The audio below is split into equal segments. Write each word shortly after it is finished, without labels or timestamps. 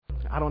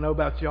I don't know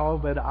about y'all,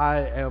 but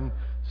I am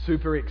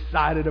super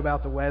excited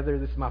about the weather.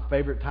 This is my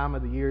favorite time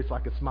of the year. It's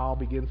like a smile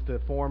begins to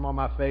form on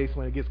my face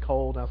when it gets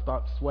cold and I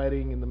start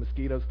sweating and the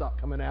mosquitoes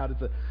stop coming out.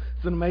 It's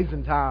an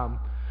amazing time.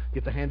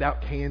 Get to hand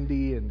out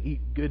candy and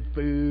eat good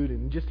food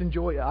and just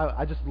enjoy.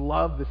 I just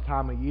love this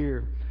time of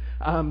year.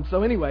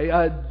 So anyway,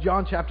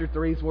 John chapter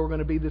 3 is where we're going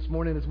to be this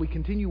morning as we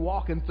continue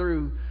walking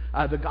through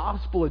the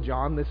Gospel of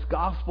John, this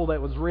Gospel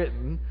that was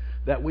written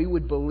that we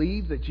would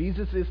believe that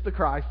Jesus is the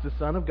Christ, the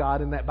Son of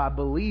God, and that by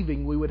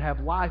believing we would have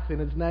life in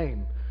His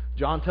name.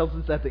 John tells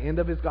us at the end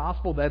of his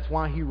Gospel that's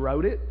why he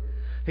wrote it.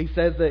 He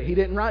says that he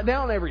didn't write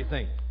down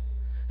everything,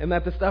 and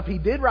that the stuff he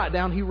did write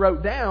down, he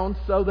wrote down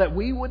so that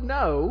we would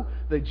know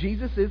that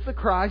Jesus is the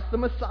Christ, the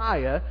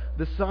Messiah,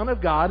 the Son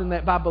of God, and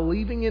that by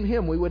believing in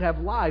Him we would have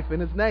life in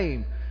His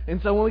name.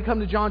 And so when we come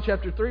to John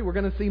chapter 3, we're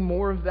going to see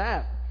more of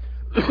that.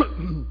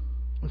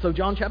 So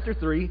John chapter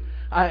 3,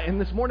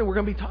 and this morning we're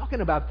going to be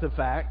talking about the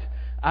fact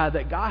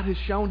that God has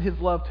shown His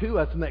love to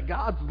us, and that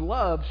God's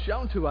love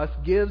shown to us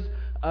gives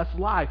us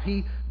life.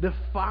 He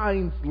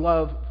defines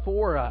love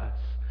for us.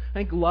 I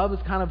think love is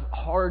kind of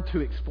hard to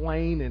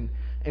explain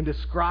and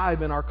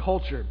describe in our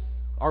culture.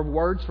 Our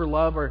words for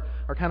love are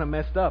kind of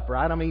messed up,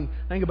 right? I mean,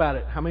 think about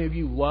it. How many of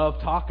you love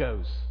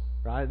tacos,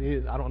 right?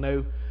 I don't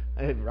know,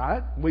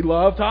 right? We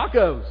love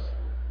tacos,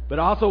 but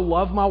I also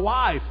love my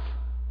wife.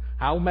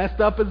 How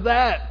messed up is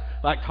that?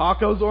 Like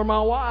tacos or my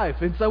wife.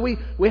 And so we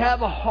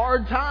have a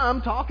hard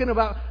time talking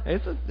about,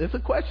 it's a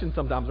question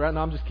sometimes, right? No,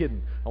 I'm just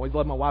kidding. I always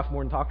love my wife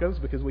more than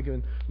tacos because we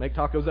can make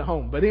tacos at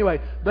home. But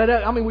anyway,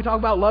 we talk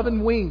about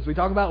loving wings. We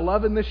talk about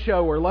loving this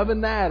show or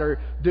loving that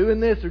or doing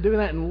this or doing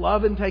that and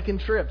loving taking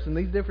trips and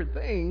these different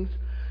things.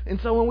 And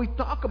so when we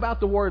talk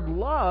about the word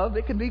love,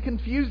 it can be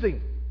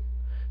confusing.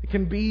 It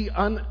can be,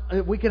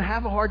 we can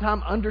have a hard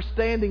time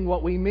understanding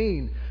what we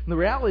mean. And the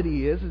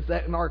reality is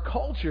that in our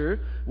culture,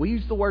 we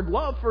use the word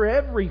love for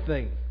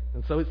everything.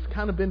 And so it's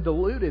kind of been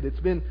diluted. It's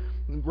been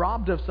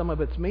robbed of some of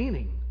its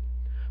meaning.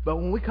 But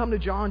when we come to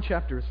John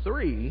chapter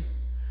 3,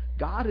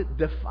 God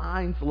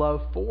defines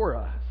love for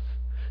us.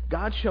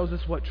 God shows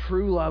us what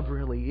true love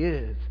really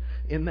is,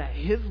 in that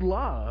His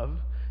love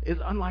is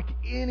unlike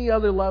any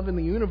other love in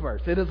the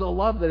universe. It is a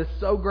love that is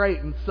so great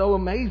and so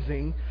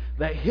amazing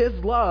that His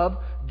love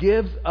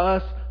gives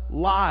us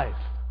life.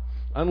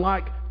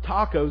 Unlike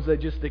tacos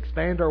that just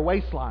expand our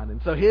waistline. And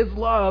so His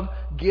love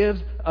gives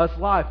us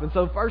life. And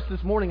so first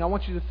this morning I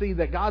want you to see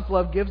that God's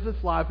love gives us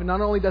life. And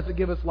not only does it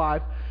give us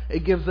life,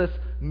 it gives us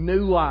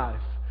new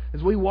life.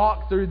 As we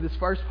walk through this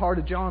first part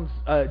of John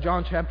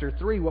chapter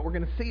 3, what we're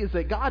going to see is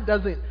that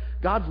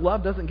God's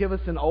love doesn't give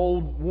us an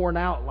old, worn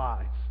out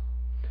life.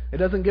 It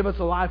doesn't give us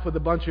a life with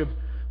a bunch of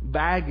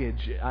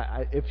baggage,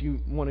 if you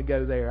want to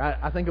go there.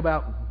 I think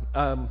about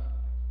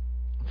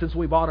since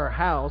we bought our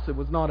house, it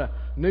was not a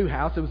new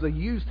house, it was a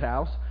used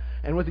house.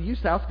 And with a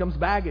used house comes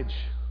baggage.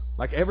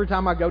 Like every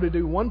time I go to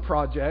do one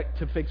project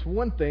to fix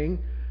one thing,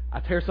 I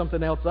tear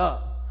something else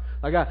up.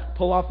 Like I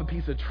pull off a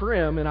piece of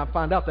trim and I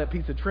find out that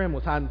piece of trim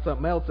was hiding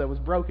something else that was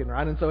broken,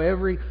 right? And so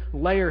every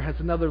layer has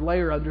another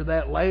layer under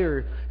that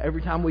layer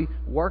every time we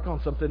work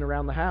on something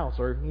around the house.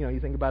 Or, you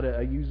think about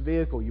a used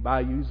vehicle. You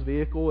buy a used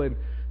vehicle and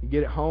you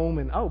get it home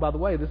and, oh, by the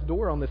way, this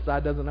door on this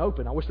side doesn't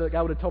open. I wish that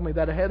guy would have told me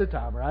that ahead of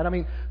time, right? I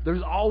mean,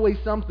 there's always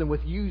something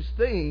with used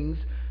things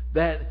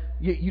that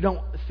you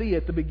don't see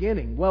at the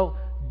beginning. Well,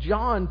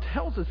 John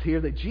tells us here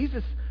that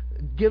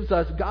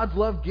God's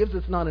love gives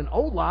us not an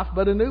old life,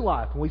 but a new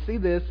life. And we see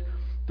this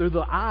through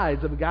the eyes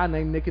of a guy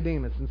named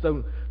Nicodemus. And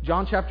so,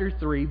 John chapter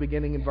 3,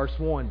 beginning in verse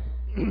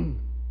 1.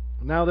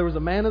 Now there was a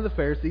man of the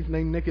Pharisees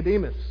named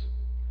Nicodemus,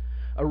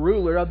 a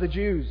ruler of the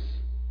Jews.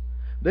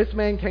 This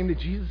man came to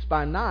Jesus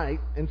by night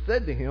and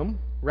said to Him,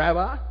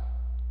 Rabbi,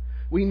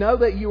 we know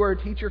that you are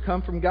a teacher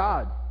come from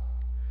God.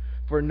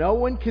 For no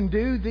one can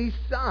do these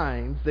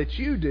signs that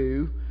you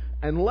do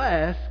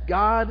unless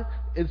God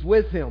is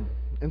with him.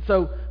 And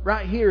so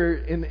right here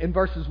in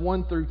verses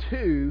 1 through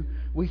 2,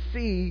 we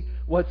see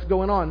what's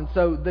going on. And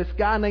so this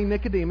guy named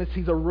Nicodemus,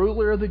 he's a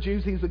ruler of the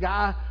Jews. He's a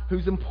guy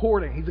who's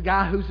important. He's a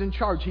guy who's in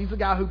charge. He's a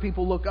guy who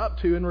people look up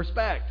to and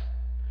respect.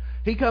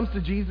 He comes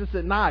to Jesus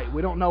at night.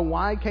 We don't know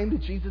why he came to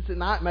Jesus at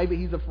night. Maybe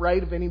he's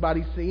afraid of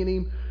anybody seeing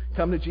him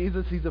come to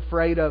Jesus. He's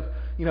afraid of,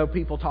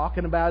 people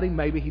talking about him.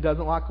 Maybe he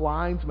doesn't like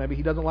lines. Maybe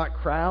he doesn't like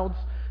crowds.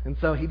 And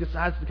so he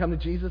decides to come to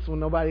Jesus when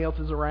nobody else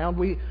is around.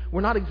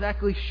 We're not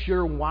exactly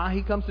sure why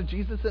he comes to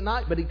Jesus at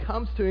night, but he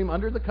comes to him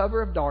under the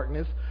cover of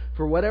darkness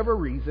for whatever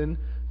reason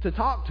to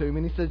talk to him.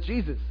 And he says,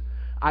 Jesus,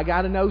 I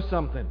got to know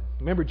something.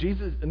 Remember,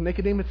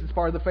 Nicodemus is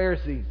part of the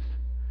Pharisees.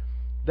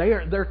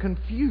 They're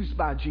confused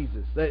by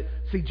Jesus.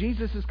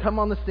 Jesus has come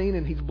on the scene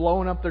and he's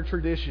blowing up their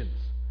traditions.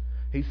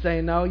 He's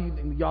saying, no,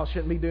 y'all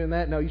shouldn't be doing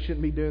that. No, you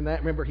shouldn't be doing that.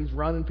 Remember, he's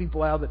running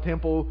people out of the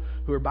temple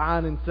who are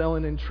buying and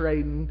selling and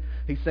trading.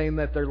 He's saying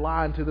that they're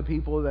lying to the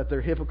people, that they're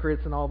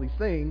hypocrites and all these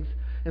things.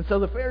 And so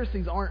the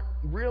Pharisees aren't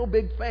real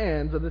big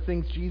fans of the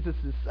things Jesus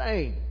is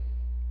saying.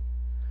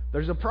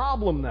 There's a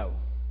problem, though.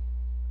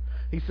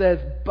 He says,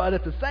 but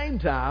at the same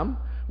time,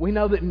 we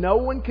know that no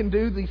one can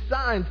do these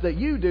signs that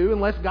you do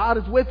unless God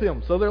is with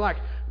him. So they're like,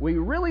 we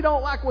really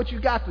don't like what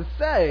you got to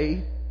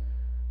say,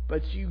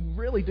 but you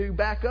really do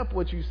back up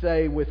what you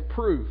say with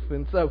proof.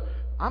 And so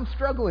I'm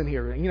struggling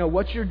here.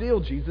 What's your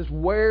deal, Jesus?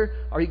 Where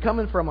are you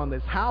coming from on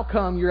this? How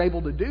come you're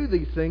able to do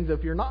these things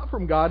if you're not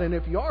from God? And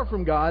if you are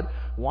from God,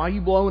 why are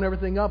you blowing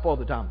everything up all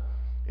the time?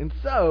 And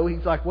so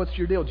he's like, what's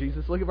your deal,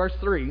 Jesus? Look at verse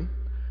 3.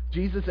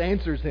 Jesus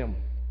answers him,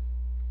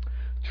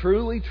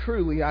 "Truly,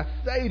 truly, I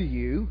say to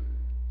you,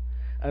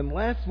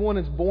 unless one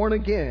is born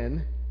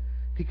again,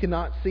 he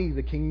cannot see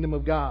the kingdom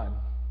of God."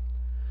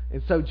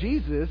 And so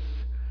Jesus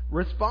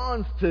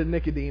responds to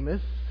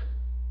Nicodemus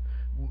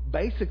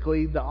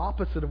basically the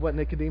opposite of what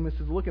Nicodemus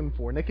is looking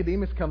for.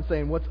 Nicodemus comes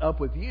saying, "What's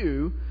up with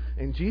you?"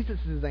 And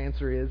Jesus'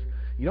 answer is,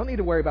 "You don't need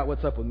to worry about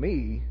what's up with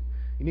me.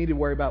 You need to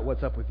worry about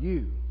what's up with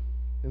you."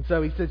 And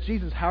so he says,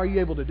 "Jesus, how are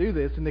you able to do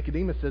this?" And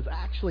Nicodemus says,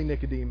 "Actually,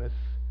 Nicodemus,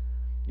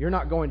 you're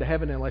not going to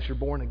heaven unless you're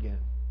born again."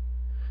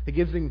 He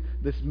gives him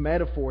this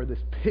metaphor, this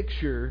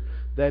picture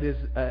that is,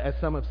 as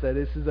some have said,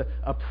 this is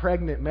a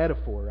pregnant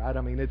metaphor, right?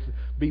 I mean, it's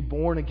be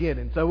born again.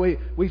 And so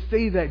we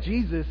see that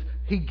Jesus,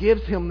 he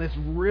gives him this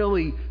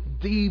really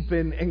deep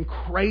and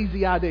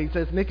crazy idea. He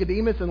says,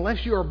 "Nicodemus,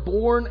 unless you are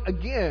born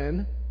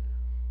again,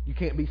 you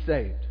can't be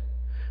saved.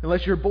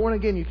 Unless you're born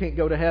again, you can't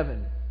go to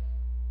heaven."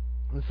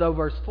 And so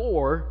verse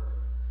 4,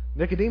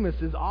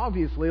 Nicodemus is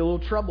obviously a little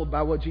troubled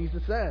by what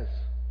Jesus says.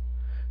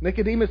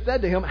 Nicodemus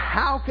said to him,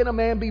 "How can a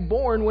man be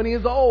born when he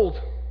is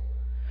old?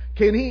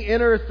 Can he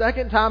enter a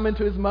second time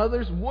into his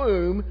mother's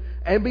womb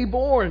and be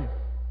born?"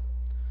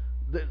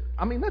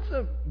 That's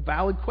a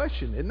valid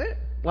question, isn't it?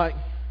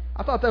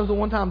 I thought that was a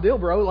one-time deal,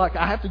 bro.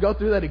 I have to go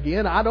through that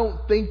again? I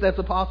don't think that's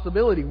a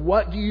possibility.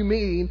 What do you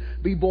mean,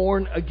 be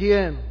born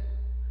again?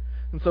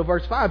 And so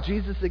verse 5,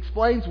 Jesus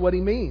explains what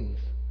he means.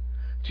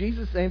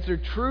 Jesus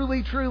answered,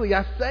 "Truly, truly,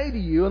 I say to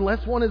you,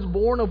 unless one is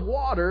born of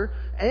water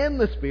and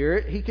the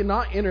Spirit, he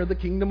cannot enter the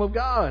kingdom of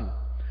God.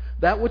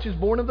 That which is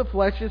born of the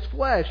flesh is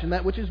flesh, and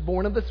that which is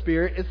born of the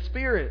Spirit is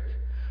spirit.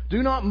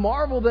 Do not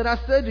marvel that I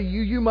said to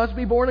you, you must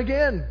be born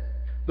again.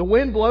 The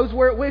wind blows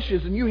where it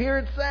wishes, and you hear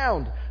its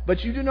sound,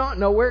 but you do not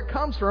know where it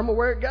comes from or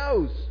where it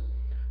goes.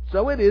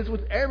 So it is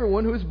with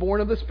everyone who is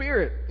born of the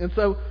Spirit." And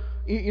so,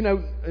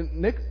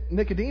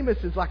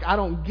 Nicodemus is like, "I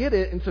don't get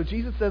it." And so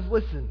Jesus says,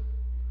 "Listen,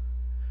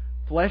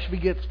 flesh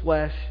begets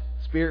flesh,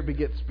 spirit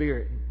begets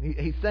spirit."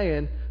 He's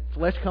saying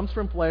flesh comes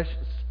from flesh,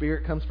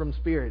 spirit comes from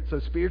spirit. So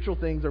spiritual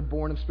things are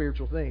born of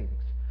spiritual things.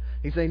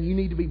 He's saying you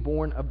need to be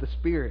born of the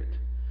Spirit.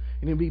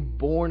 You need to be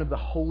born of the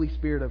Holy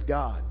Spirit of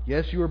God.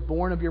 Yes, you were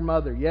born of your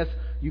mother. Yes,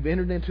 you've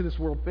entered into this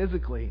world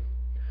physically.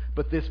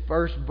 But this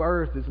first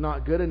birth is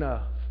not good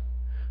enough.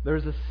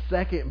 There's a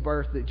second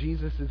birth that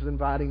Jesus is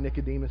inviting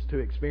Nicodemus to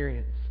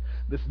experience.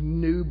 This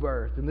new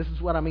birth. And this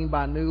is what I mean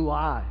by new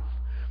life.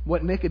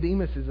 What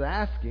Nicodemus is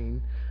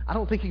asking, I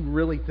don't think he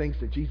really thinks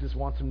that Jesus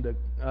wants him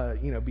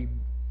to, be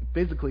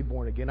physically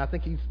born again. I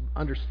think he's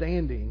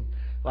understanding,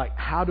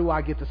 how do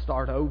I get to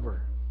start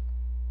over?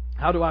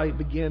 How do I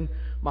begin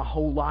my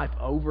whole life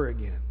over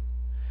again?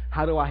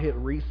 How do I hit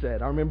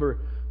reset? I remember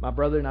my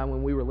brother and I,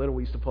 when we were little,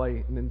 we used to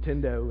play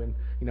Nintendo,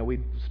 and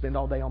we'd spend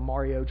all day on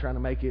Mario trying to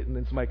make it, and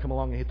then somebody come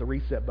along and hit the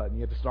reset button.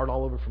 You had to start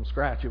all over from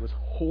scratch. It was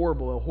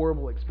horrible, a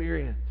horrible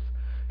experience.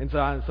 And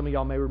so some of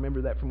y'all may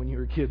remember that from when you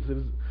were kids. It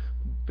was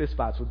fist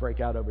fights would break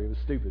out over it. It was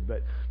stupid.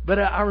 But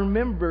I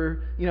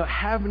remember,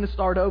 having to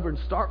start over and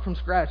start from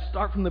scratch,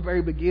 start from the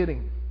very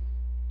beginning.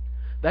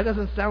 That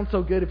doesn't sound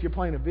so good if you're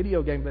playing a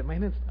video game, but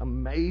man, it's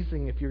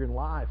amazing if you're in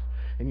life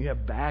and you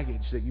have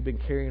baggage that you've been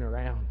carrying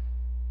around.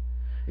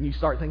 And you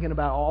start thinking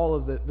about all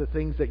of the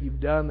things that you've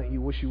done that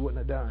you wish you wouldn't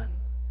have done.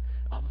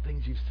 All the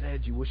things you've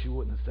said you wish you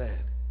wouldn't have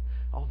said.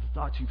 All the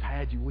thoughts you've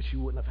had you wish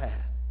you wouldn't have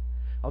had.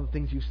 All the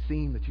things you've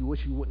seen that you wish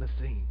you wouldn't have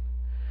seen.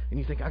 And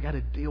you think, I got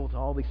to deal with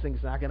all these things,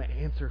 and I got to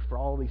answer for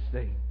all these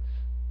things.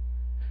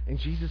 And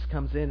Jesus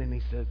comes in and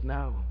he says,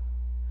 no.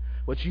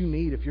 What you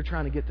need if you're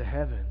trying to get to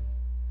heaven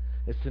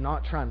is to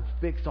not try and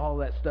fix all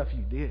that stuff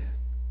you did.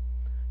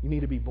 You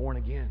need to be born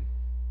again.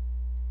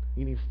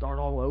 You need to start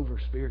all over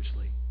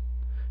spiritually.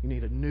 You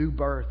need a new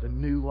birth, a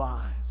new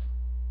life.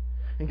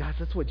 And guys,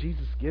 that's what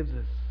Jesus gives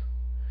us.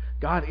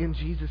 God in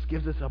Jesus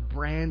gives us a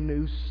brand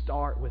new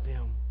start with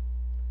Him.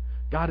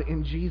 God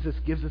in Jesus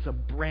gives us a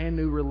brand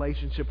new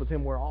relationship with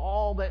Him where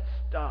all that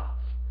stuff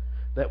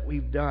that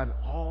we've done,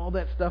 all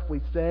that stuff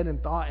we've said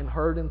and thought and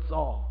heard and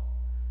saw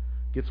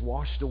gets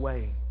washed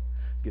away,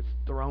 gets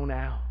thrown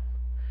out.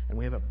 And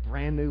we have a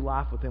brand new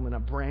life with Him and a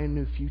brand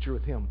new future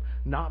with Him.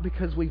 Not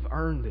because we've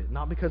earned it,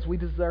 not because we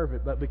deserve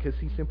it, but because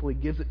He simply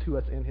gives it to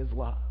us in His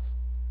love.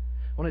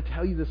 I want to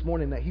tell you this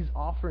morning that He's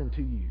offering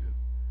to you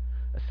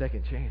a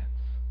second chance.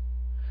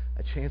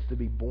 A chance to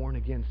be born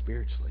again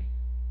spiritually.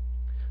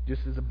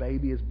 Just as a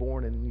baby is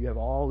born and you have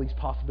all these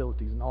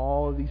possibilities and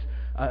all of these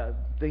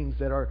things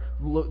that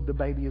the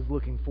baby is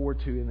looking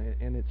forward to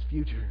in its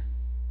future.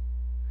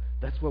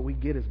 That's what we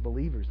get as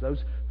believers. Those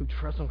who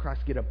trust on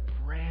Christ get a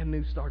brand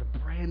new start, a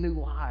brand new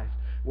life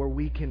where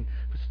we can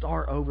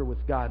start over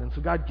with God. And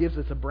so God gives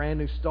us a brand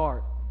new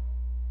start.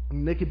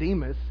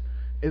 Nicodemus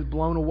is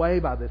blown away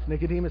by this.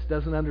 Nicodemus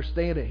doesn't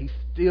understand it. He's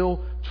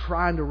still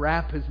trying to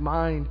wrap his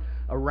mind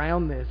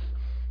around this.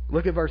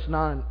 Look at verse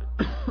 9.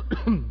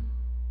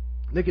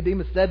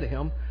 Nicodemus said to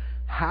him,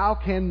 "How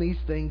can these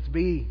things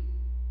be?"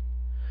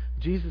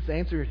 Jesus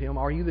answered him,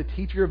 "Are you the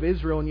teacher of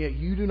Israel, and yet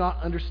you do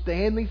not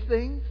understand these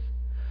things?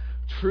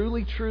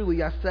 Truly,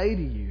 truly, I say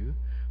to you,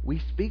 we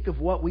speak of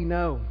what we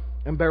know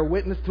and bear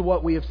witness to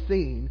what we have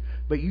seen,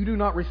 but you do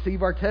not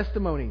receive our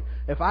testimony.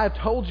 If I have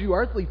told you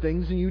earthly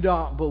things and you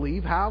don't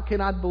believe, how can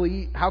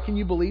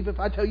you believe if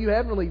I tell you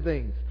heavenly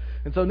things?"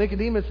 And so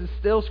Nicodemus is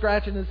still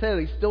scratching his head.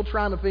 He's still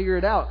trying to figure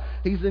it out.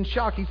 He's in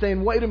shock. He's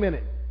saying, "Wait a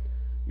minute.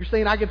 You're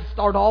saying I get to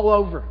start all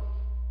over.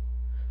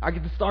 I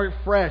get to start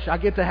fresh. I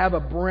get to have a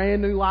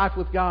brand new life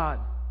with God.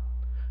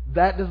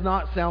 That does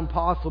not sound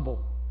possible.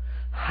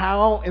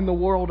 How in the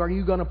world are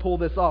you going to pull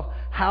this off?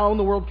 How in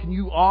the world can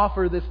you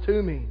offer this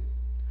to me?"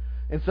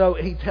 And so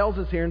he tells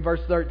us here in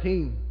verse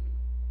 13,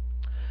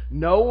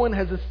 "No one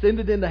has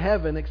ascended into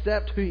heaven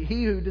except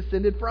he who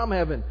descended from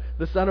heaven,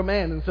 the Son of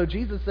Man." And so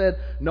Jesus said,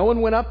 "No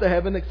one went up to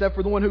heaven except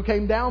for the one who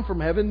came down from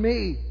heaven,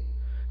 me."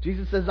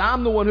 Jesus says,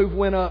 I'm the one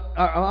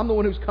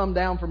who's come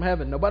down from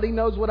heaven. Nobody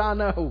knows what I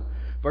know.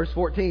 Verse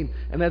 14,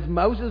 "And as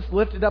Moses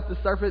lifted up the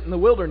serpent in the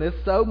wilderness,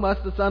 so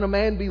must the Son of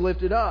Man be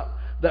lifted up,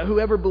 that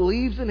whoever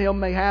believes in him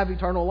may have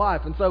eternal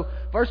life." And so,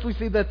 first we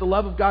see that the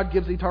love of God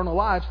gives eternal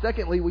life.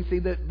 Secondly, we see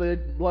that the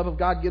love of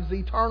God gives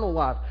eternal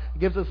life. It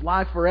gives us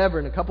life forever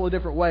in a couple of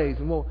different ways.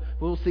 And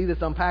we'll see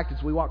this unpacked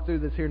as we walk through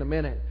this here in a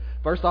minute.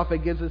 First off,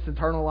 it gives us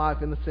eternal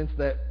life in the sense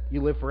that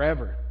you live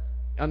forever,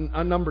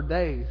 unnumbered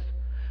days.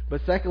 But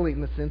secondly,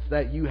 in the sense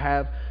that you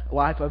have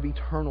life of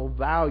eternal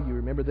value.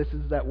 Remember, this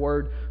is that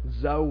word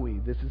Zoe.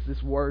 This is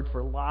this word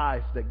for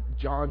life that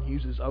John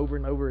uses over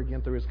and over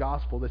again through his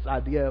gospel. This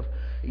idea of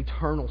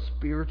eternal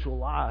spiritual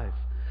life.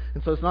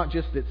 And so it's not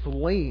just its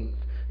length,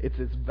 it's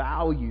its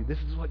value. This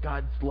is what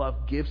God's love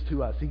gives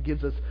to us. He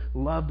gives us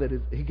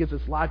He gives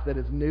us life that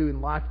is new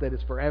and life that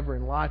is forever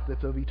and life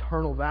that's of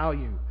eternal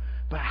value.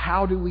 But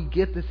how do we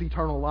get this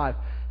eternal life?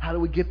 How do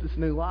we get this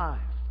new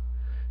life?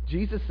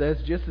 Jesus says,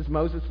 just as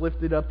Moses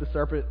lifted up the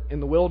serpent in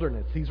the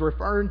wilderness. He's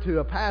referring to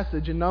a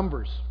passage in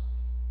Numbers.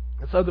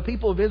 And so the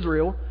people of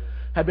Israel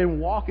had been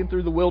walking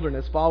through the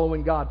wilderness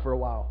following God for a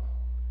while.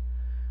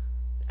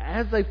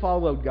 As they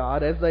followed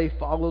God, as they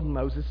followed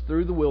Moses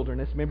through the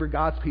wilderness, remember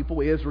God's people,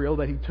 Israel,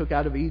 that He took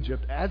out of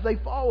Egypt, as they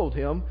followed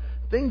Him,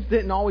 things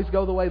didn't always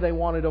go the way they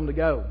wanted them to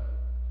go.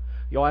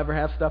 Y'all ever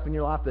have stuff in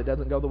your life that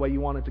doesn't go the way you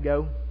want it to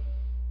go?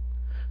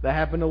 That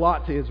happened a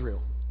lot to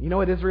Israel. You know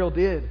what Israel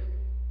did?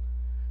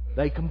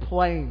 They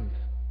complained.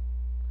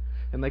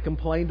 And they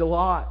complained a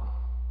lot.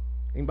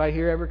 Anybody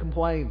here ever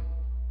complain?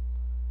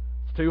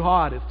 It's too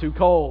hot. It's too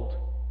cold.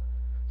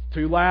 It's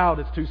too loud.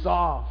 It's too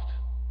soft.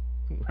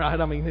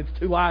 Right? I mean, it's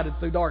too light. It's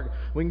too dark.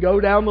 We can go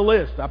down the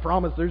list. I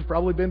promise there's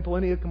probably been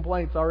plenty of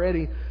complaints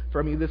already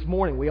from you this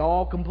morning. We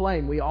all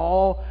complain. We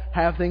all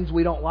have things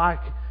we don't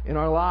like in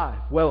our life.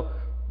 Well,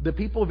 the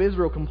people of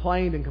Israel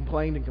complained and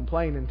complained and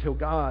complained until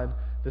God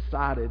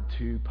decided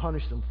to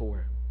punish them for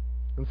it.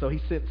 And so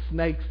He sent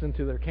snakes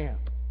into their camp.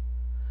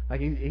 Like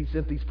he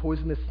sent these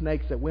poisonous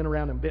snakes that went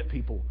around and bit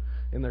people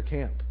in their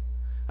camp.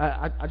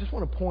 I just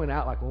want to point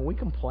out, like when we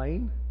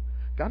complain,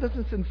 God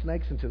doesn't send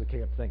snakes into the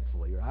camp,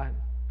 thankfully, right?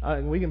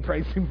 And we can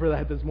praise Him for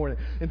that this morning.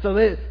 And so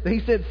He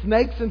sent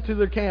snakes into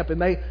their camp,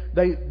 and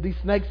these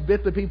snakes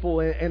bit the people,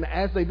 and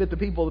as they bit the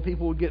people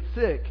would get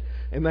sick,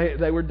 and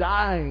they were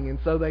dying, and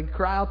so they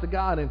cry out to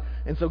God,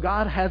 and so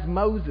God has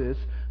Moses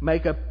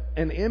make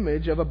an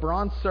image of a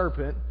bronze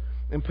serpent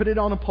and put it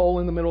on a pole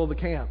in the middle of the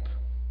camp.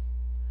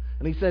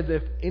 And He says,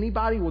 if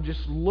anybody will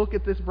just look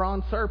at this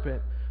bronze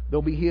serpent,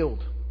 they'll be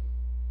healed.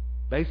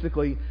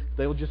 Basically,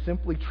 they'll just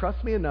simply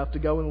trust me enough to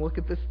go and look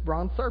at this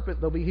bronze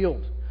serpent, they'll be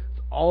healed.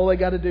 It's all they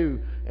got to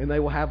do, and they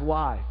will have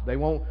life. Their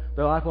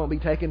life won't be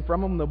taken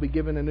from them. They'll be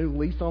given a new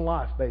lease on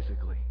life,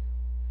 basically.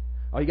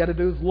 All you got to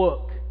do is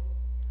look.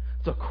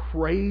 It's a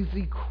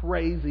crazy,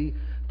 crazy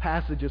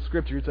passage of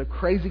Scripture. It's a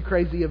crazy,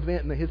 crazy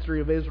event in the history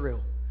of Israel.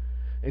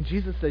 And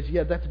Jesus says,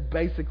 yeah, that's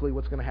basically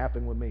what's going to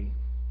happen with me.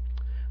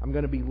 I'm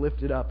going to be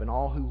lifted up, and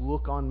all who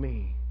look on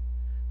me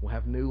will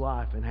have new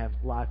life and have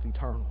life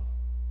eternal.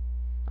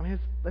 I mean,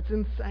 that's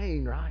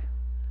insane, right?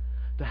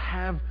 To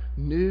have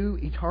new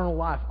eternal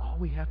life, all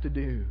we have to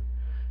do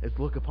is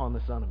look upon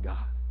the Son of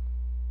God.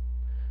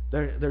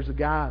 There's a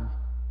guy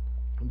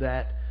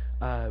that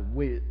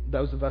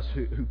those of us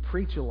who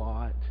preach a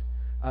lot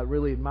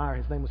really admire.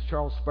 His name was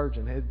Charles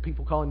Spurgeon.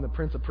 People call him the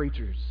Prince of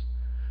Preachers.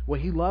 Well,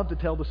 he loved to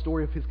tell the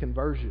story of his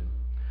conversion.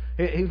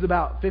 He was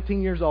about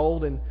 15 years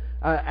old, and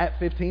at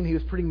 15 he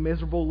was pretty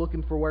miserable,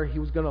 looking for where he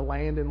was going to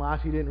land in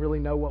life. He didn't really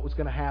know what was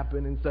going to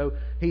happen, and so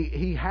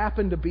he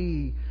happened to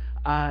be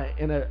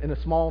in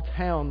a small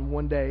town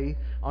one day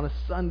on a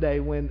Sunday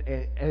when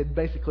it had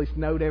basically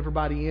snowed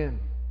everybody in.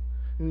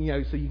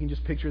 And, so you can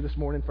just picture this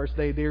morning, first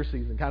day of deer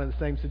season, kind of the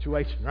same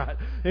situation, right?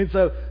 And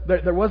so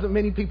there wasn't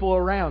many people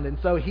around, and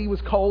so he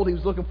was cold. He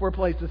was looking for a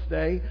place to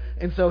stay,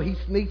 and so he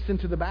sneaks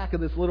into the back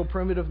of this little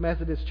primitive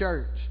Methodist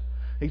church.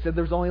 He said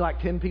there was only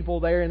like 10 people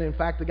there, and in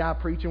fact the guy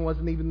preaching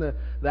wasn't even the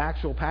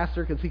actual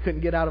pastor because he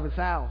couldn't get out of his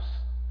house.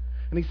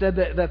 And he said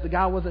that the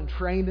guy wasn't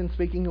trained in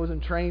speaking, he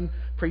wasn't trained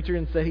preacher,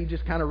 and said he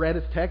just kind of read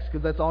his text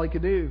because that's all he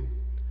could do.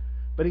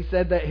 But he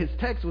said that his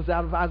text was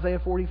out of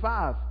Isaiah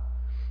 45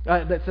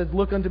 that says,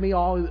 "Look unto me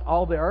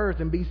all the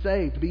earth and be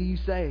saved, be ye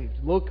saved.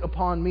 Look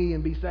upon me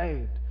and be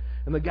saved."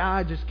 And the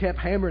guy just kept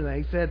hammering that.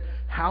 He said,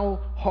 how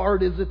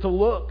hard is it to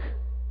look?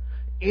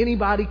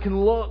 Anybody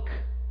can look.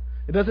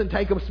 It doesn't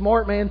take a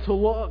smart man to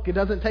look. It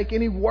doesn't take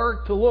any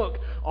work to look.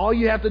 All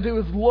you have to do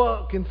is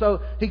look. And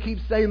so he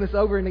keeps saying this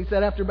over, and he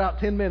said after about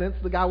 10 minutes,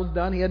 the guy was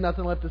done. He had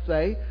nothing left to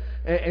say.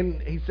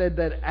 And he said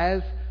that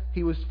as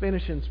he was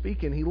finishing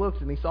speaking, he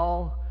looked and he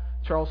saw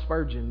Charles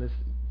Spurgeon, this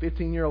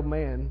 15-year-old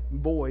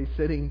boy,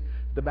 sitting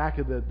at the back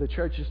of the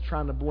church just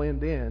trying to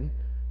blend in.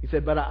 He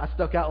said, but I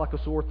stuck out like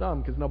a sore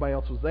thumb because nobody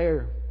else was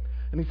there.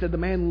 And he said the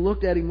man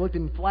looked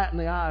him flat in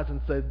the eyes and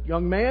said,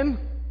 "Young man,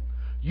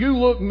 you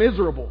look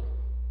miserable."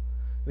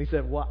 And he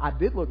said, "Well, I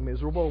did look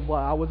miserable.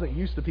 Well, I wasn't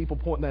used to people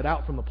pointing that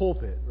out from the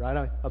pulpit,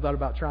 right? I thought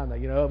about trying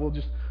that. We'll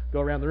just go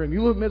around the room.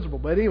 You look miserable."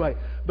 But anyway,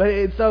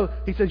 so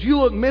he says, "You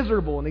look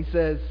miserable." And he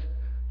said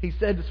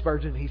to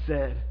Spurgeon, he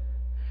said,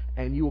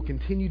 "And you will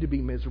continue to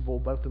be miserable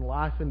both in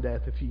life and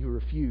death if you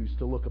refuse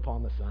to look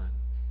upon the sun."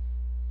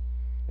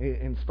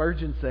 And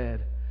Spurgeon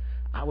said,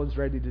 "I was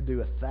ready to do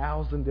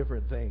 1,000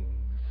 different things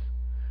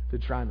to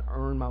try and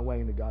earn my way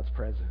into God's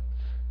presence.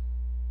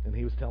 And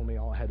he was telling me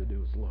all I had to do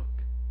was look."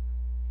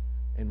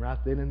 And right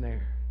then and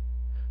there,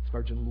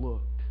 Spurgeon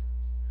looked.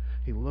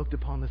 He looked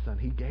upon the sun.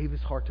 He gave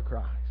his heart to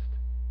Christ.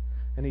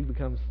 And he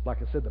becomes,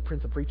 like I said, the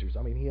Prince of Preachers.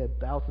 I mean, he had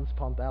thousands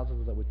upon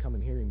thousands that would come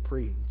and hear him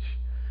preach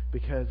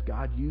because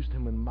God used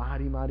him in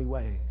mighty, mighty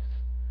ways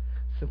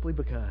simply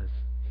because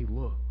he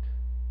looked.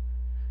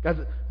 Guys,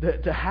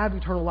 to have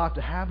eternal life,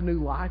 to have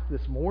new life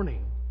this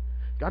morning,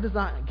 God does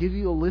not give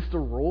you a list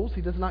of rules.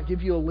 He does not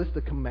give you a list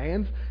of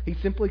commands. He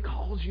simply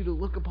calls you to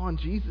look upon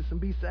Jesus and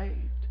be saved.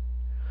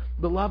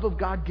 The love of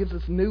God gives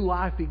us new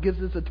life. He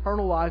gives us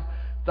eternal life.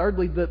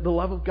 Thirdly, the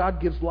love of God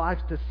gives life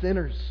to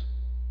sinners.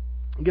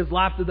 It gives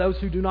life to those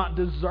who do not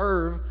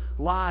deserve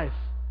life.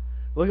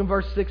 Look in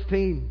verse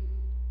 16.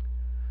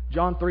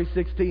 John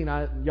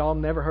 3:16. Y'all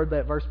never heard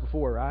that verse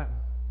before, right?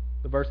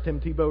 The verse Tim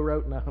Tebow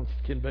wrote? No, I'm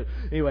just kidding. But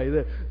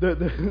anyway,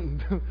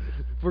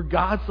 for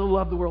God so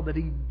loved the world that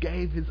he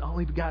gave his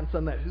only begotten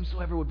Son, that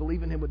whosoever would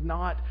believe in him would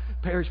not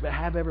perish but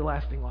have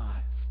everlasting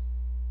life.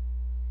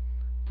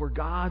 For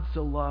God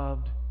so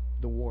loved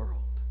the world.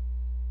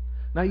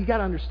 Now you got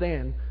to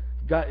understand,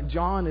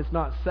 John is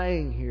not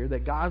saying here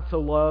that God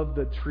so loved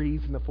the trees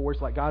and the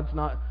forest. Like God's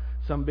not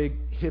some big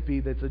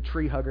hippie that's a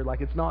tree hugger.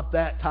 Like it's not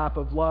that type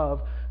of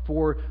love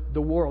for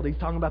the world. He's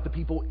talking about the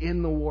people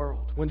in the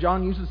world. When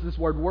John uses this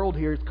word world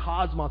here, it's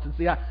cosmos. And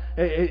see,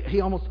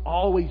 he almost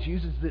always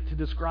uses it to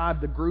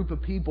describe the group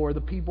of people or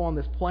the people on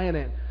this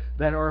planet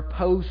that are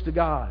opposed to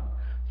God.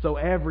 So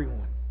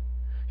everyone.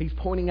 He's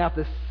pointing out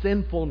the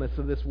sinfulness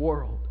of this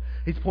world.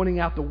 He's pointing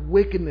out the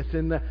wickedness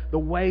in the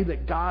way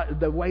that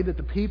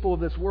the people of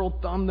this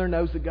world thumb their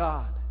nose at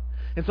God.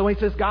 And so when he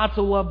says God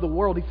so loved the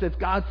world, he says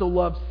God so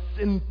loves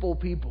sinful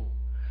people,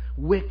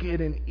 wicked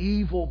and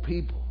evil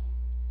people.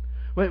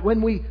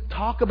 When we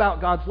talk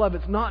about God's love,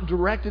 it's not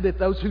directed at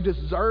those who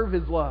deserve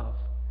his love.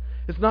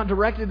 It's not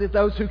directed at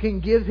those who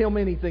can give him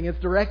anything. It's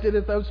directed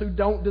at those who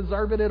don't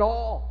deserve it at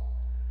all.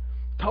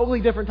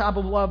 Totally different type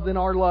of love than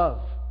our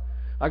love.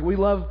 Like we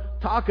love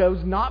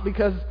tacos not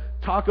because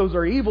tacos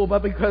are evil,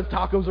 but because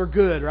tacos are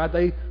good, right?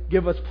 They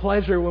give us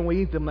pleasure when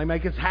we eat them. They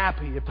make us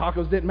happy. If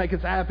tacos didn't make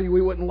us happy,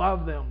 we wouldn't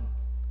love them.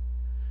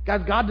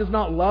 Guys, God does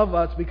not love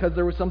us because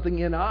there was something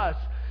in us.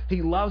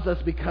 He loves us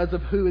because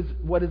of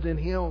what is in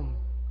him.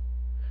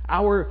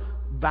 Our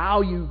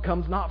value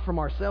comes not from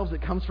ourselves.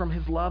 It comes from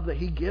his love that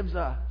he gives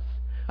us.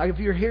 Like if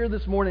you're here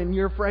this morning and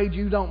you're afraid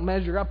you don't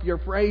measure up, you're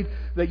afraid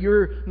that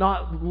you're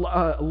not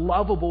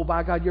lovable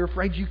by God, you're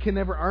afraid you can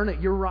never earn it,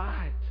 you're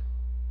right.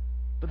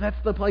 But that's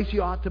the place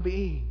you ought to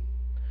be.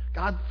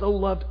 God so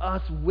loved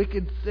us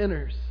wicked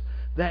sinners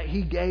that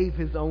he gave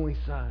his only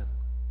Son.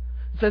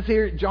 It says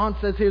here, John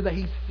says here that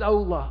he so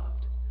loved.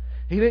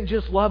 He didn't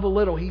just love a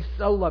little, he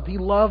so loved. He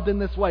loved in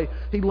this way.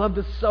 He loved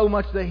us so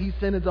much that he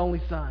sent his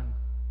only Son.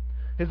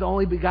 His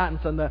only begotten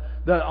Son,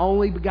 the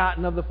only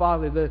begotten of the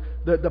Father,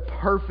 the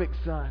perfect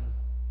Son.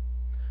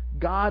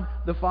 God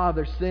the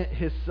Father sent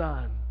his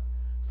Son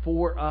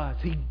for us.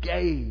 He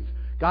gave.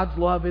 God's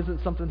love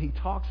isn't something he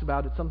talks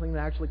about. It's something that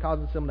actually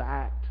causes him to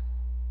act,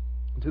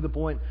 to the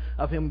point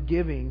of him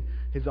giving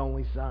his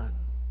only Son.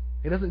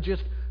 He doesn't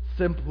just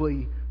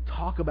simply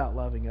talk about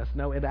loving us.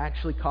 No, it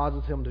actually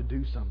causes him to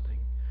do something.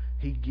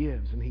 He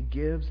gives, and he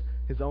gives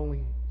his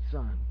only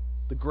Son,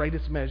 the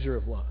greatest measure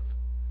of love.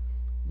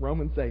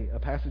 Romans 8, a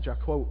passage I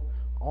quote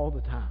all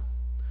the time.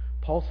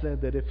 Paul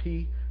said that if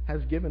he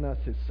has given us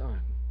his Son,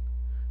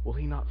 will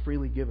he not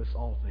freely give us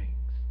all things?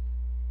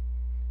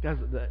 Guys,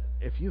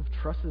 if you've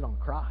trusted on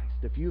Christ,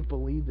 if you've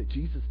believed that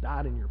Jesus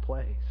died in your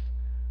place,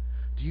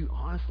 do you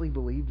honestly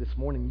believe this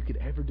morning you could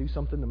ever do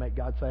something to make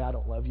God say, I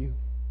don't love you?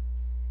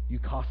 You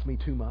cost me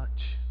too much?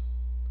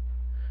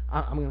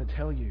 I'm going to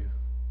tell you,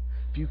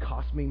 if you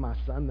cost me my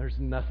son, there's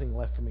nothing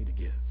left for me to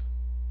give.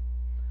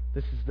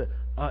 This is the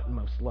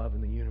utmost love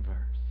in the universe.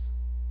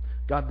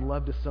 God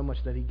loved us so much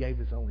that He gave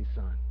His only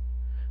Son.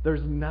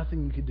 There's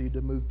nothing you could do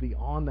to move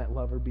beyond that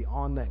love or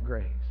beyond that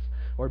grace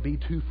or be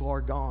too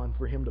far gone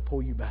for Him to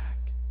pull you back.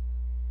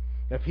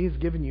 If He's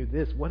given you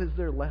this, what is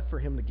there left for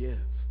Him to give?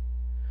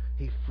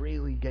 He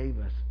freely gave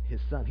us His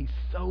Son. He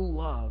so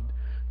loved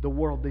the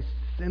world, this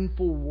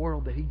sinful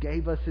world, that He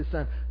gave us His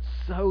Son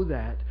so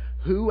that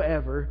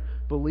whoever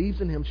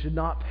believes in Him should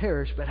not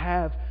perish but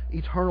have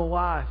eternal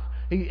life.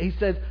 He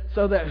says,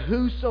 so that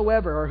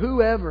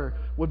whoever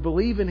would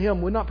believe in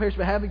Him would not perish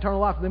but have eternal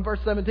life. And then verse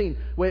 17,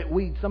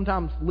 we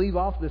sometimes leave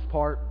off this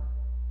part,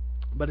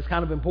 but it's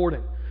kind of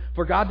important.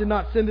 For God did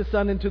not send His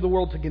Son into the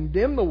world to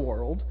condemn the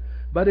world,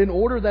 but in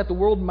order that the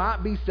world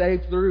might be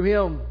saved through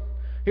Him.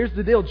 Here's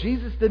the deal.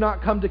 Jesus did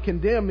not come to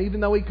condemn, even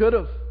though He could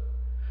have.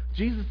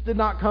 Jesus did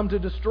not come to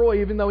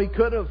destroy, even though He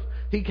could have.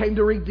 He came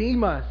to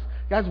redeem us.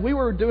 Guys, we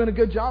were doing a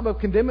good job of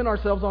condemning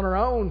ourselves on our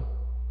own.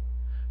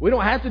 We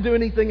don't have to do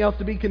anything else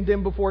to be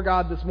condemned before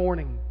God this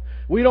morning.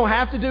 We don't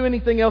have to do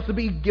anything else to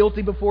be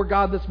guilty before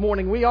God this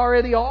morning. We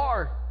already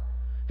are.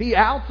 He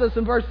outs us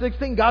in verse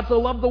 16. God so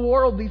loved the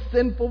world, these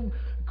sinful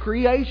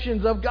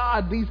creations of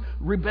God, these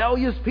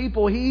rebellious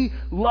people. He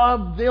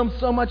loved them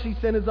so much He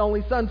sent His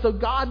only Son. So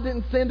God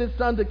didn't send His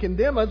Son to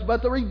condemn us,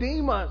 but to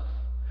redeem us,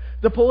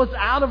 to pull us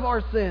out of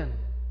our sin.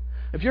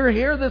 If you're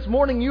here this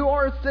morning, you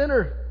are a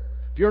sinner.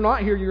 If you're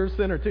not here, you're a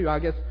sinner too. I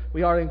guess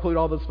we ought to include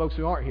all those folks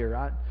who aren't here,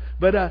 right?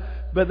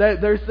 But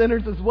they're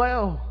sinners as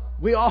well.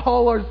 We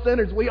all are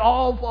sinners. We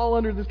all fall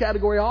under this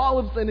category.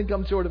 All have sinned and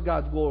come short of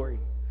God's glory.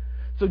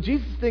 So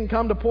Jesus didn't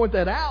come to point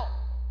that out.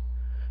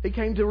 He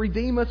came to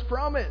redeem us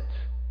from it.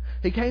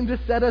 He came to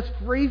set us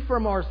free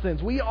from our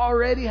sins. We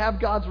already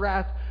have God's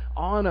wrath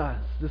on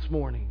us this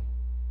morning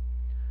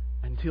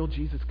until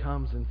Jesus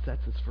comes and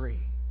sets us free.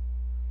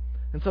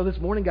 And so this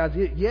morning, guys,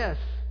 yes,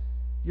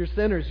 you're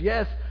sinners.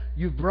 Yes,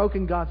 you've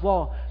broken God's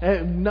law.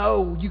 And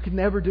no, you could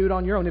never do it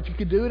on your own. If you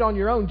could do it on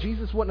your own,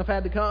 Jesus wouldn't have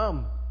had to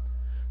come.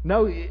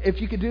 No,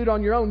 if you could do it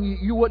on your own,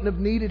 you wouldn't have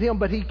needed Him.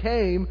 But He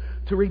came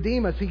to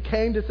redeem us. He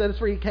came to set us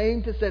free. He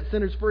came to set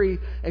sinners free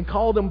and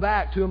call them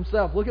back to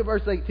Himself. Look at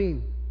verse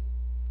 18.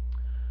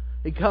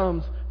 He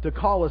comes to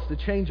call us to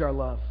change our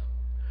love.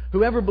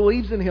 Whoever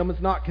believes in Him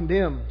is not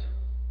condemned.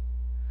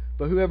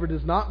 But whoever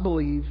does not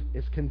believe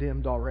is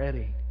condemned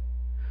already,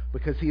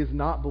 because he has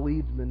not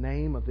believed in the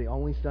name of the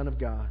only Son of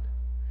God.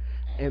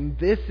 And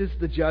this is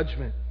the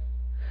judgment.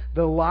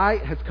 The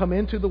light has come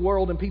into the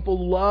world, and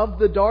people love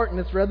the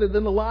darkness rather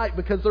than the light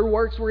because their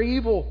works were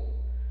evil.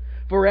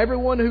 For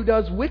everyone who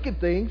does wicked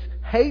things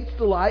hates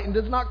the light and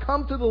does not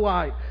come to the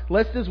light,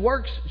 lest his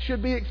works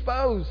should be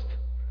exposed.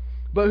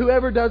 But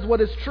whoever does what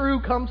is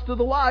true comes to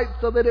the light,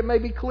 so that it may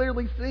be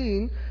clearly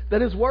seen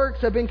that his works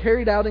have been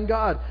carried out in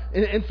God.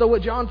 And so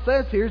what John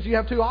says here is you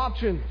have two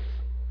options: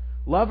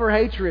 love or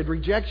hatred,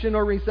 rejection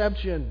or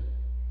reception.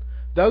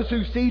 Those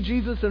who see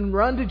Jesus and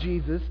run to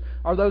Jesus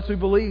are those who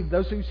believe.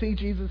 Those who see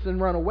Jesus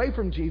and run away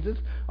from Jesus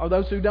are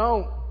those who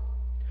don't.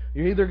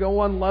 You either go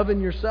on loving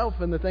yourself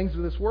and the things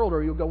of this world,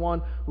 or you'll go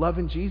on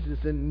loving Jesus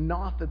and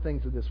not the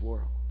things of this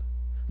world.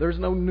 There's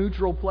no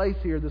neutral place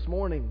here this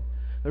morning.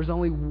 There's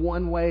only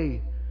one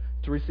way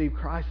to receive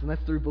Christ, and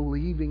that's through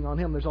believing on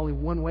Him. There's only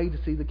one way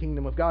to see the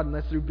kingdom of God, and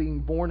that's through being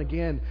born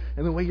again.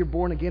 And the way you're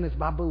born again is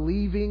by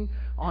believing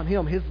on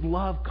Him. His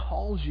love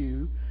calls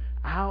you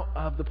out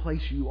of the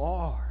place you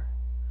are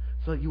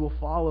so that you will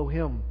follow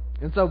Him.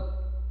 And so,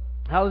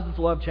 how does this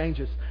love change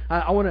us?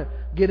 I want to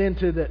get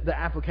into the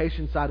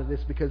application side of this,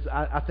 because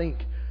I think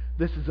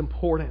this is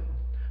important.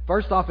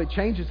 First off, it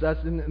changes us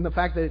in the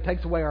fact that it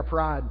takes away our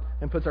pride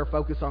and puts our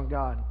focus on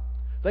God.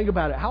 Think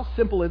about it. How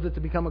simple is it to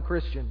become a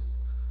Christian?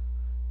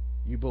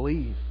 You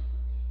believe.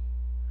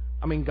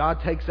 I mean,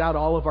 God takes out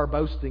all of our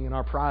boasting and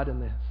our pride in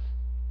this.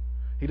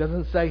 He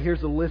doesn't say,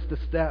 here's a list of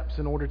steps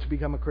in order to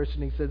become a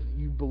Christian. He says,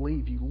 you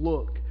believe. You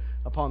look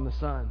upon the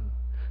Son.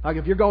 Like,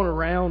 if you're going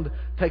around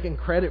taking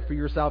credit for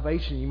your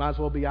salvation, you might as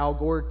well be Al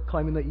Gore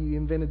claiming that you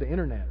invented the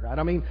internet, right?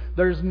 I mean,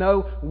 there's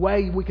no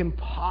way we can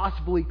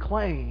possibly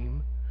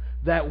claim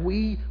that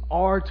we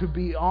are to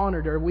be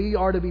honored or we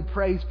are to be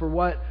praised for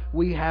what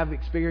we have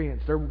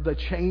experienced, or the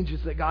changes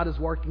that God is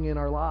working in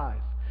our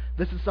life.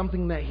 This is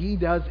something that He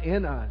does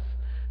in us.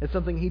 It's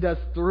something He does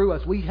through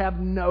us. We have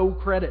no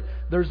credit.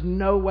 There's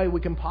no way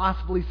we can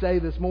possibly say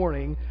this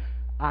morning,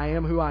 I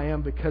am who I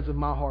am because of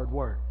my hard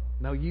work.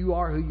 No, you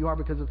are who you are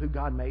because of who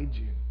God made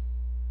you.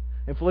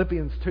 In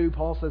Philippians 2,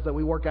 Paul says that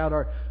we work out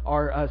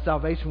our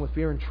salvation with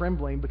fear and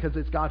trembling, because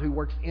it's God who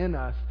works in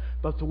us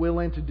both to will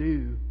and to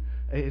do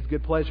His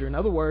good pleasure. In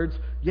other words,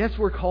 yes,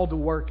 we're called to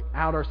work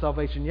out our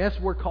salvation. Yes,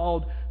 we're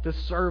called to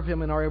serve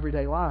Him in our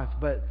everyday life.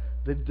 But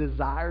the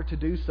desire to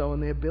do so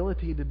and the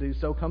ability to do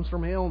so comes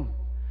from Him.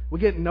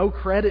 We get no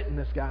credit in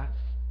this, guys.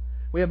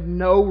 We have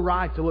no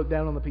right to look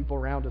down on the people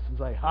around us and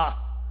say, ha,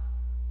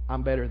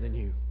 I'm better than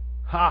you.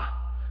 Ha,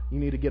 you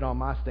need to get on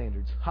my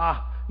standards.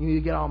 Ha, you need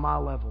to get on my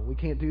level. We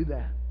can't do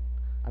that.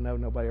 I know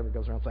nobody ever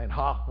goes around saying,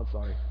 "Ha!" I'm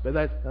sorry, but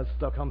that's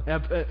stuck on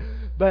that.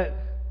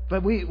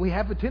 But we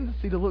have a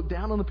tendency to look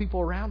down on the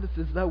people around us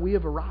as though we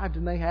have arrived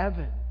and they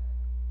haven't.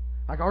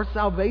 Like our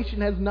salvation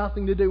has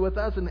nothing to do with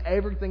us and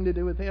everything to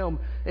do with Him.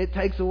 It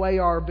takes away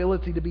our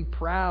ability to be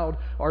proud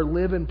or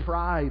live in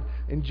pride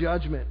and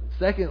judgment.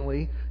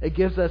 Secondly, it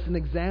gives us an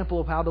example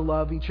of how to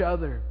love each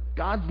other.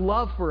 God's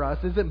love for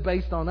us isn't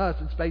based on us,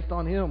 it's based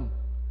on Him.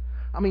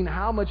 I mean,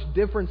 how much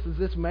difference does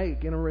this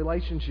make in a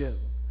relationship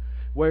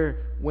where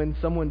when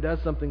someone does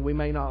something we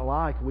may not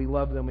like, we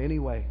love them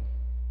anyway?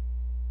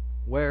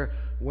 Where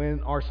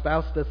when our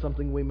spouse does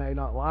something we may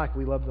not like,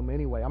 we love them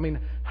anyway. I mean,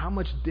 how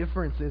much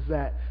difference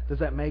does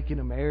that make in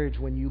a marriage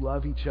when you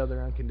love each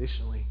other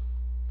unconditionally?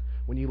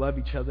 When you love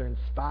each other in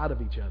spite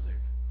of each other?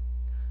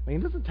 I mean,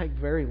 it doesn't take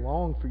very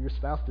long for your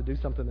spouse to do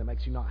something that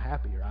makes you not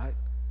happy, right?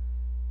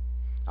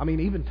 I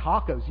mean, even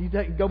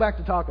tacos. Go back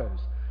to tacos.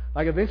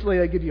 Like, eventually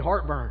they give you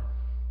heartburn,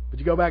 but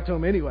you go back to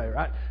them anyway,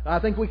 right? I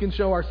think we can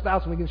show our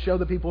spouse and we can show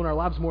the people in our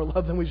lives more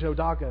love than we show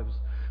tacos.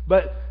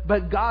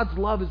 But God's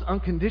love is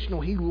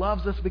unconditional. He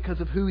loves us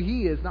because of who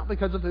He is, not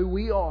because of who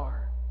we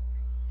are.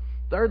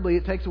 Thirdly,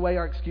 it takes away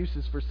our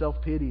excuses for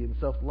self-pity and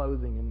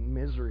self-loathing and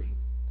misery.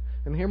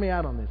 And hear me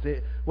out on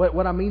this.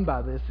 What I mean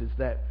by this is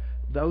that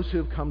those who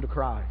have come to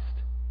Christ,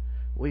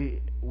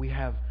 we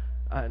have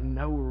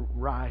no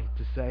right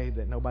to say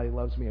that nobody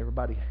loves me,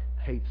 everybody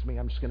hates me,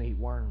 I'm just going to eat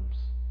worms.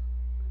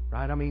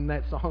 Right? I mean,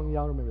 that song,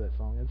 y'all remember that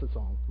song? It's a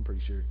song, I'm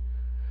pretty sure.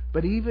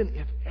 But even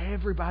if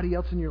everybody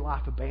else in your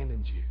life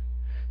abandons you,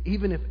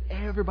 even if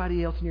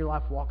everybody else in your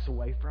life walks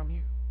away from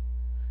you,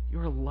 you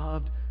are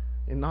loved.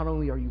 And not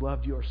only are you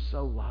loved, you are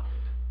so loved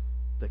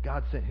that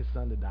God sent His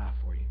Son to die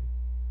for you.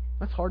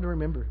 That's hard to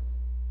remember.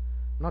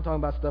 I'm not talking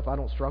about stuff I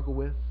don't struggle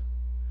with.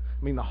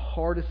 I mean, the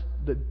hardest,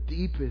 the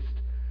deepest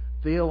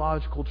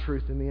theological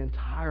truth in the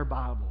entire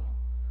Bible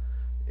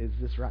is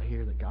this right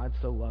here, that God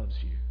so loves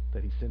you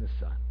that He sent His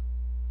Son.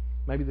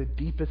 Maybe the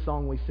deepest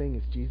song we sing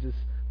is Jesus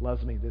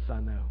loves me, this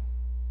I know.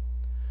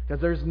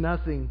 Because there's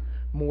nothing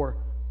more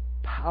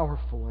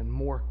powerful and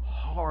more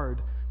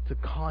hard to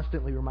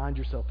constantly remind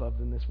yourself of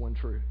than this one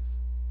truth.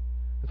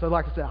 And so,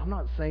 like I said, I'm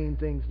not saying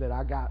things that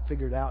I got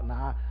figured out and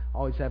I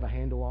always have a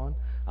handle on.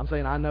 I'm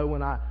saying I know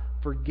when I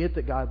forget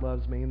that God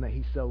loves me and that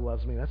He so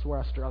loves me, that's where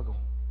I struggle.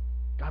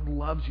 God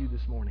loves you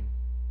this morning.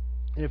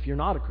 And if you're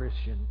not a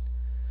Christian,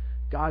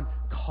 God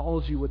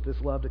calls you with this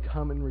love to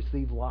come and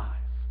receive life.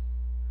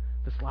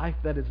 This life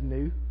that is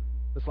new,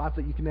 this life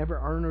that you can never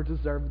earn or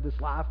deserve, this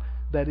life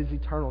that is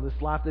eternal, this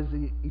life that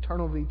is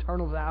eternal of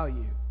eternal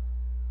value.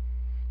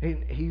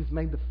 And He's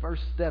made the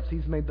first steps,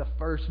 He's made the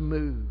first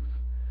move,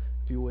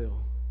 if you will,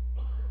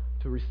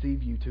 to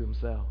receive you to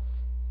Himself.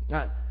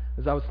 Now,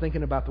 as I was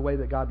thinking about the way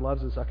that God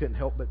loves us, I couldn't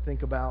help but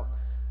think about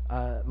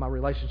my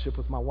relationship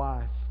with my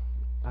wife.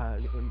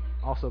 And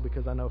also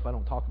because I know if I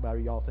don't talk about her,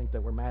 y'all think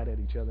that we're mad at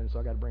each other, and so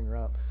I got to bring her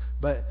up.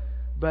 But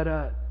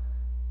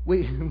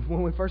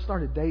when we first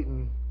started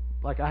dating,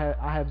 like I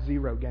have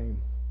zero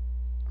game.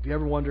 If you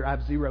ever wonder, I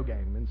have zero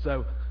game. And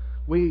so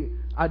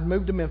I'd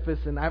moved to Memphis,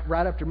 and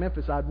right after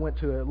Memphis, I went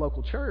to a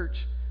local church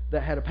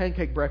that had a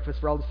pancake breakfast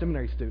for all the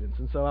seminary students.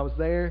 And so I was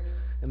there,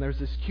 and there's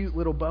this cute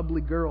little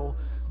bubbly girl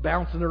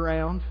bouncing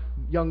around,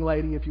 young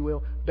lady, if you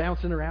will,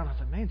 bouncing around. I was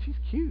like, man, she's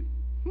cute.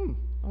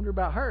 I wonder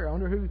about her. I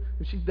wonder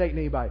if she's dating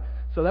anybody.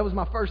 So that was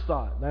my first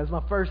thought. That was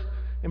my first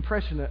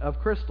impression of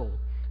Crystal.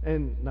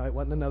 And no, it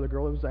wasn't another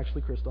girl. It was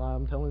actually Crystal.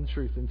 I'm telling the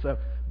truth. And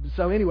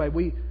so anyway,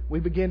 we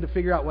began to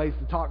figure out ways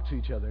to talk to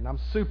each other. And I'm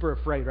super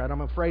afraid, right?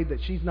 I'm afraid that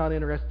she's not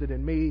interested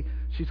in me.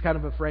 She's kind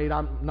of afraid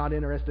I'm not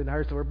interested in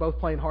her. So we're both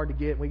playing hard to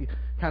get. We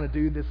kind of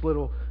do this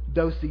little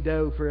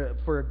do-si-do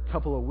for a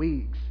couple of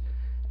weeks.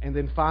 And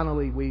then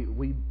finally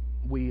we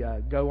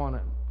go on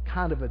a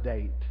kind of a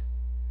date.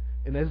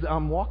 And as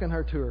I'm walking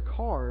her to her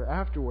car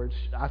afterwards,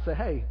 I say,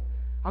 hey,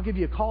 I'll give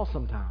you a call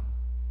sometime.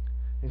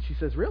 And she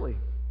says, really?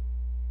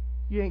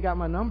 You ain't got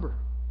my number.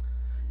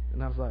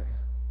 And I was like,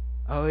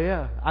 oh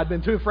yeah. I'd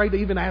been too afraid to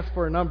even ask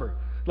for a number.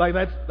 Like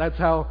that's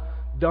how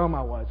dumb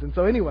I was. And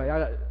so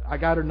anyway, I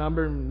got her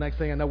number, and next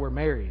thing I know, we're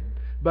married.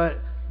 But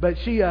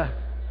she, I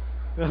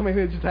mean,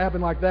 it just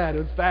happened like that. It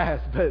was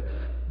fast.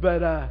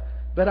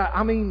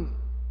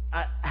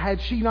 Had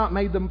she not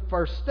made the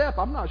first step,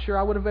 I'm not sure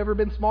I would have ever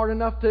been smart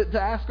enough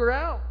to ask her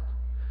out.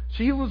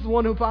 She was the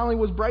one who finally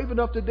was brave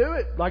enough to do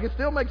it. Like, it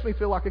still makes me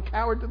feel like a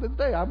coward to this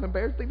day. I'm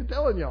embarrassed even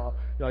telling y'all.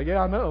 You're like,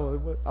 yeah, I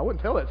know. I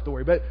wouldn't tell that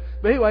story. But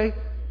anyway,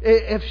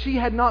 if she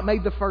had not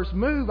made the first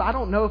move, I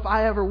don't know if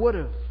I ever would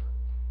have.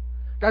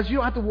 Guys, you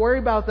don't have to worry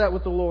about that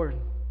with the Lord.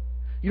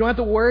 You don't have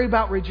to worry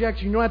about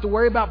rejection. You don't have to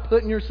worry about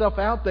putting yourself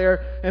out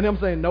there and them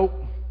saying, nope.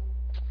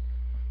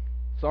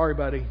 Sorry,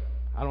 buddy.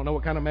 I don't know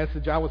what kind of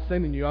message I was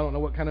sending you. I don't know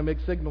what kind of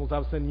mixed signals I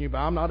was sending you, but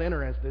I'm not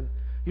interested.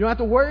 You don't have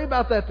to worry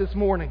about that this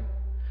morning.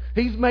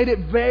 He's made it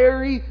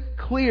very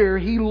clear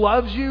He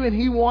loves you and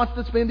He wants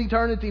to spend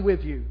eternity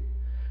with you.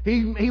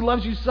 He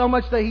loves you so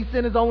much that He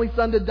sent His only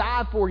Son to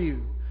die for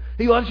you.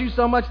 He loves you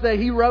so much that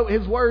He wrote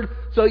His Word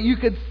so you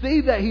could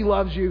see that He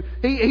loves you.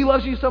 He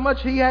loves you so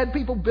much He had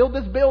people build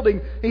this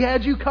building. He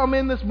had you come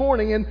in this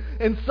morning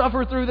and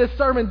suffer through this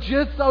sermon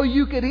just so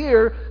you could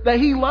hear that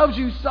He loves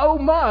you so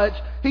much.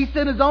 He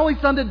sent His only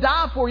Son to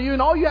die for you,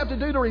 and all you have to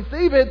do to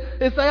receive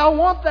it is say, I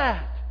want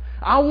that.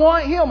 I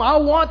want Him. I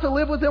want to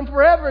live with Him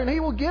forever, and He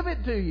will give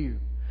it to you.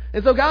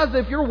 And so guys,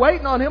 if you're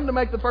waiting on Him to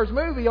make the first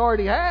move, He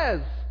already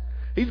has.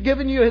 He's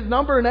given you His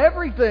number and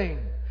everything.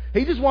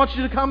 He just wants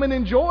you to come and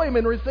enjoy Him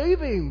and receive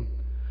Him.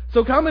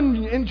 So come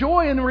and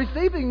enjoy and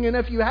receive Him. And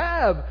if you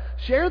have,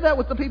 share that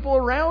with the people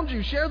around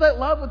you. Share that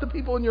love with the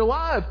people in your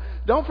life.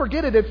 Don't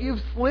forget it. If you've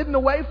slidden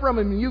away from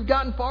Him and you've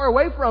gotten far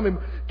away from Him,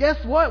 guess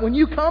what? When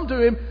you come to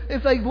Him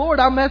and say, Lord,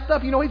 I messed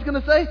up, you know what He's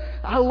going to say?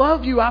 I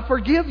love you. I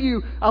forgive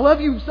you. I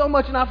love you so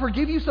much and I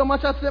forgive you so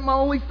much I sent my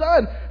only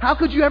Son. How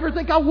could you ever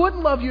think I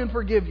wouldn't love you and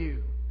forgive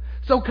you?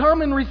 So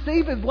come and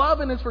receive His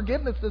love and His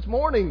forgiveness this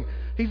morning.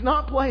 He's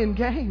not playing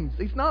games.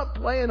 He's not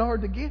playing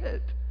hard to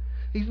get.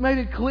 He's made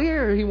it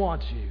clear He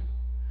wants you.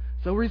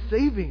 So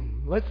receive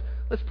Him. Let's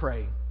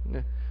pray.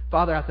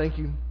 Father, I thank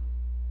you.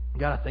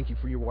 God, I thank you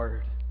for your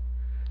word.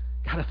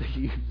 God, I thank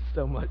you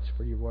so much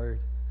for your word.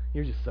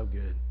 You're just so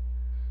good.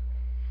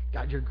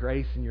 God, your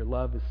grace and your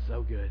love is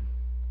so good.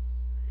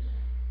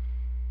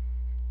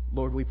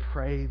 Lord, we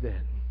pray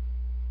that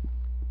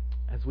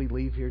as we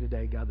leave here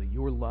today, God, that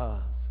your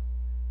love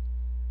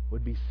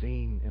would be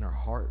seen in our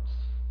hearts.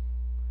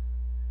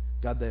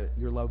 God, that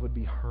your love would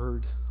be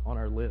heard on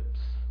our lips.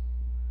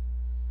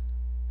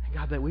 And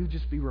God, that we would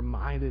just be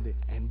reminded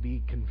and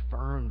be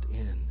confirmed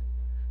in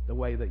the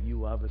way that you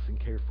love us and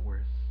care for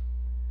us.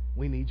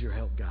 We need your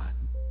help, God.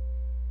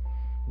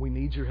 We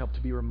need your help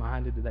to be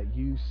reminded that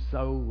you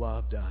so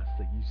loved us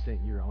that you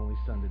sent your only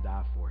Son to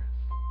die for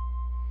us.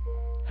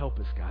 Help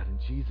us, God, in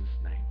Jesus'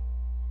 name.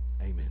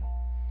 Amen.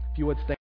 If you would stand.